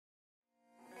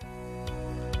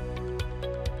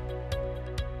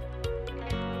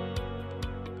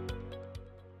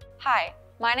Hi,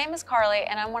 my name is Carly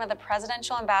and I'm one of the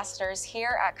presidential ambassadors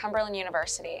here at Cumberland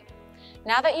University.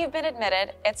 Now that you've been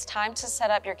admitted, it's time to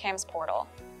set up your CAMS portal.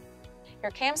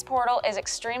 Your CAMS portal is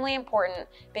extremely important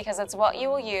because it's what you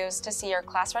will use to see your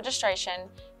class registration,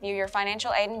 view your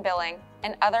financial aid and billing,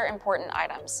 and other important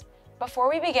items. Before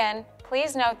we begin,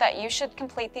 please note that you should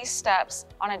complete these steps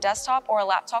on a desktop or a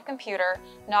laptop computer,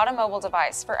 not a mobile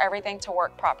device, for everything to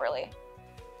work properly.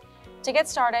 To get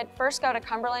started, first go to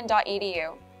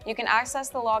cumberland.edu. You can access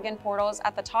the login portals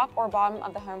at the top or bottom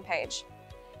of the home page.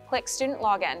 Click Student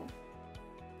Login.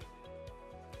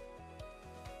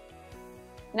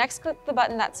 Next, click the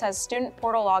button that says Student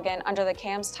Portal Login under the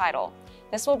CAMS title.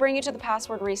 This will bring you to the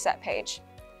password reset page.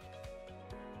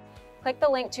 Click the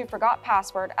link to Forgot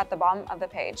Password at the bottom of the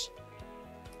page.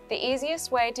 The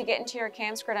easiest way to get into your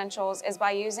CAMS credentials is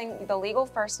by using the legal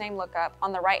first name lookup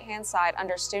on the right-hand side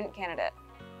under Student Candidate.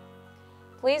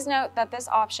 Please note that this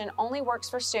option only works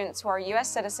for students who are U.S.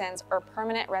 citizens or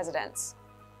permanent residents.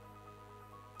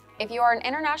 If you are an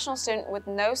international student with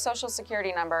no social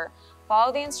security number,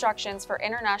 follow the instructions for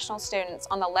international students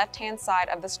on the left-hand side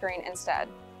of the screen instead.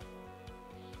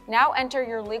 Now enter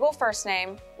your legal first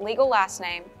name, legal last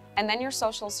name, and then your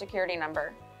social security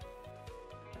number.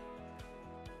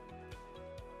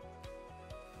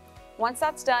 Once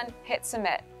that's done, hit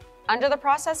Submit. Under the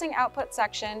Processing Output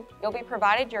section, you'll be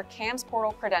provided your CAMS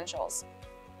portal credentials,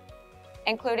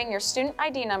 including your student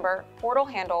ID number, portal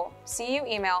handle, CU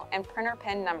email, and printer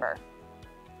PIN number.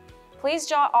 Please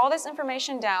jot all this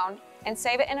information down and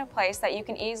save it in a place that you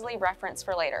can easily reference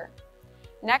for later.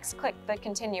 Next, click the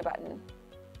Continue button.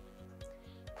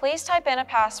 Please type in a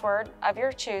password of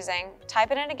your choosing,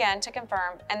 type it in again to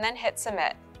confirm, and then hit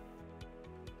Submit.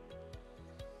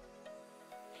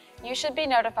 You should be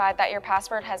notified that your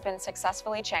password has been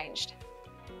successfully changed.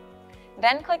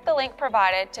 Then click the link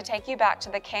provided to take you back to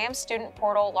the CAMS Student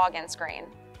Portal login screen.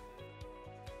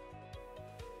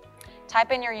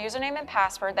 Type in your username and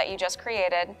password that you just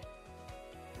created.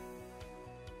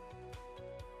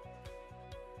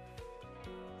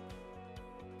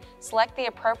 Select the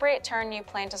appropriate term you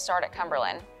plan to start at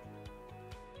Cumberland.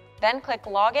 Then click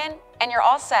Login, and you're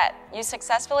all set. You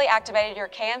successfully activated your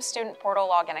CAMS Student Portal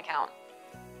login account.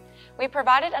 We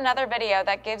provided another video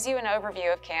that gives you an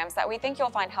overview of CAMS that we think you'll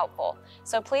find helpful,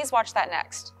 so please watch that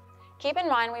next. Keep in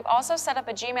mind, we've also set up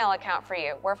a Gmail account for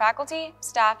you where faculty,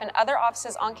 staff, and other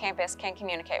offices on campus can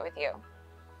communicate with you.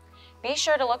 Be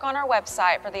sure to look on our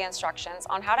website for the instructions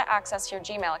on how to access your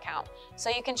Gmail account so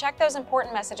you can check those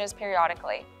important messages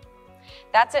periodically.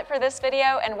 That's it for this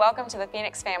video, and welcome to the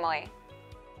Phoenix family.